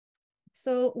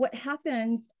So what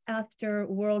happens after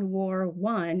World War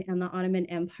I and the Ottoman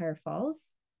Empire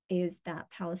falls is that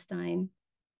Palestine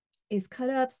is cut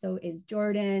up, so is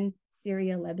Jordan,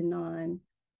 Syria, Lebanon.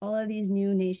 All of these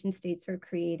new nation states are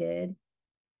created.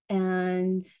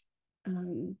 And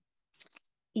um,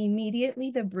 immediately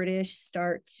the British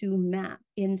start to map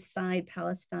inside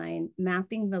Palestine,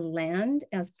 mapping the land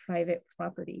as private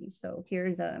property. So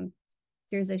here's a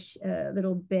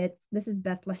little bit. This is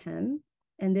Bethlehem,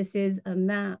 and this is a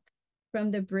map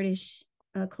from the British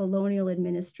colonial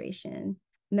administration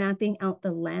mapping out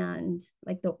the land,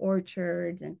 like the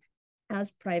orchards, and as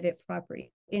private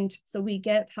property. And so we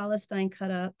get Palestine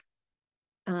cut up.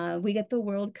 We get the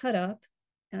world cut up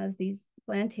as these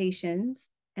plantations,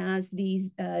 as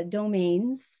these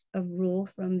domains of rule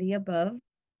from the above.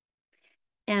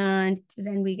 And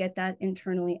then we get that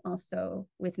internally also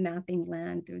with mapping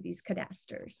land through these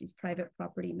cadasters, these private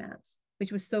property maps,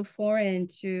 which was so foreign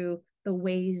to the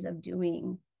ways of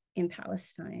doing in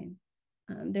Palestine.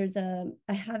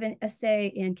 I have an essay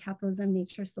in Capitalism,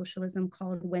 Nature, Socialism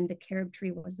called When the Carob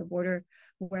Tree Was the Border,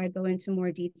 where I go into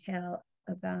more detail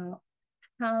about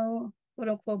how quote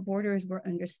unquote borders were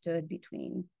understood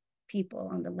between people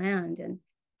on the land. And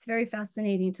it's very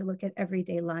fascinating to look at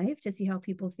everyday life to see how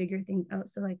people figure things out.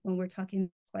 So like when we're talking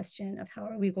question of how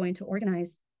are we going to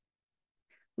organize,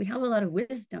 we have a lot of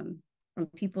wisdom from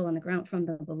people on the ground, from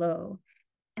the below.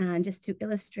 And just to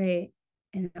illustrate,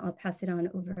 and I'll pass it on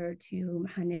over to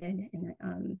Mohamed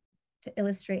and to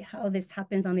illustrate how this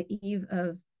happens on the eve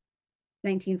of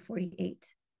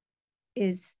 1948,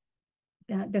 is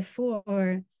that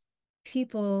before,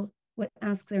 people would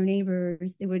ask their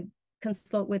neighbors, they would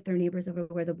consult with their neighbors over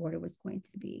where the border was going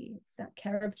to be. It's that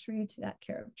carob tree to that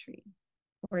carob tree,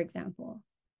 for example.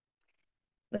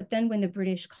 But then when the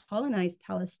British colonized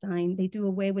Palestine, they do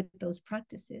away with those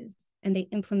practices and they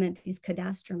implement these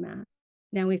cadastre maps.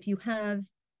 Now, if you have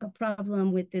a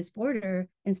problem with this border,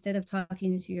 instead of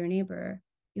talking to your neighbor,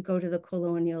 you go to the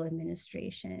colonial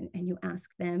administration and you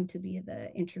ask them to be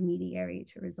the intermediary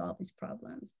to resolve these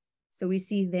problems. So we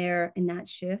see there in that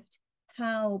shift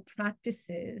how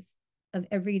practices of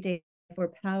everyday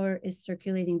where power is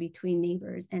circulating between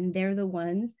neighbors, and they're the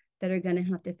ones that are going to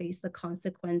have to face the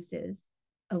consequences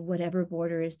of whatever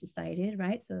border is decided,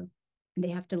 right? So they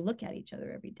have to look at each other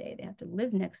every day. They have to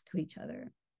live next to each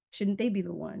other. Shouldn't they be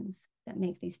the ones that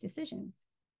make these decisions?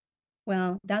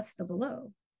 Well, that's the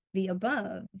below. The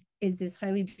above is this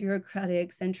highly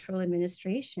bureaucratic central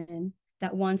administration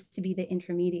that wants to be the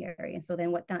intermediary. And so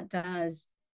then what that does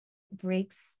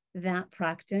breaks that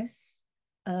practice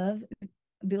of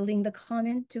building the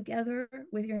common together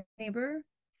with your neighbor.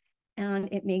 And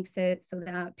it makes it so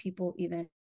that people even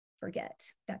forget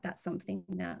that that's something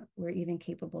that we're even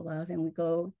capable of. And we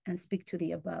go and speak to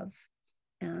the above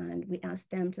and we ask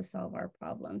them to solve our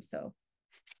problem. So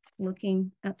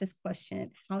looking at this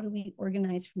question, how do we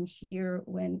organize from here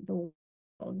when the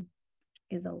world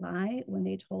is a lie, when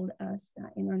they told us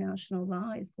that international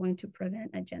law is going to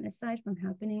prevent a genocide from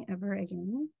happening ever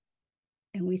again,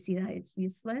 and we see that it's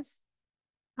useless?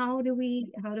 How do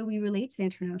we relate to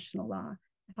international law?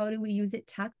 How do we use it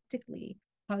tactically?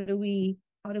 How do we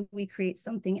create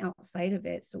something outside of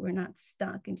it so we're not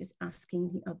stuck in just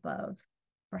asking the above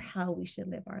for how we should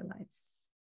live our lives?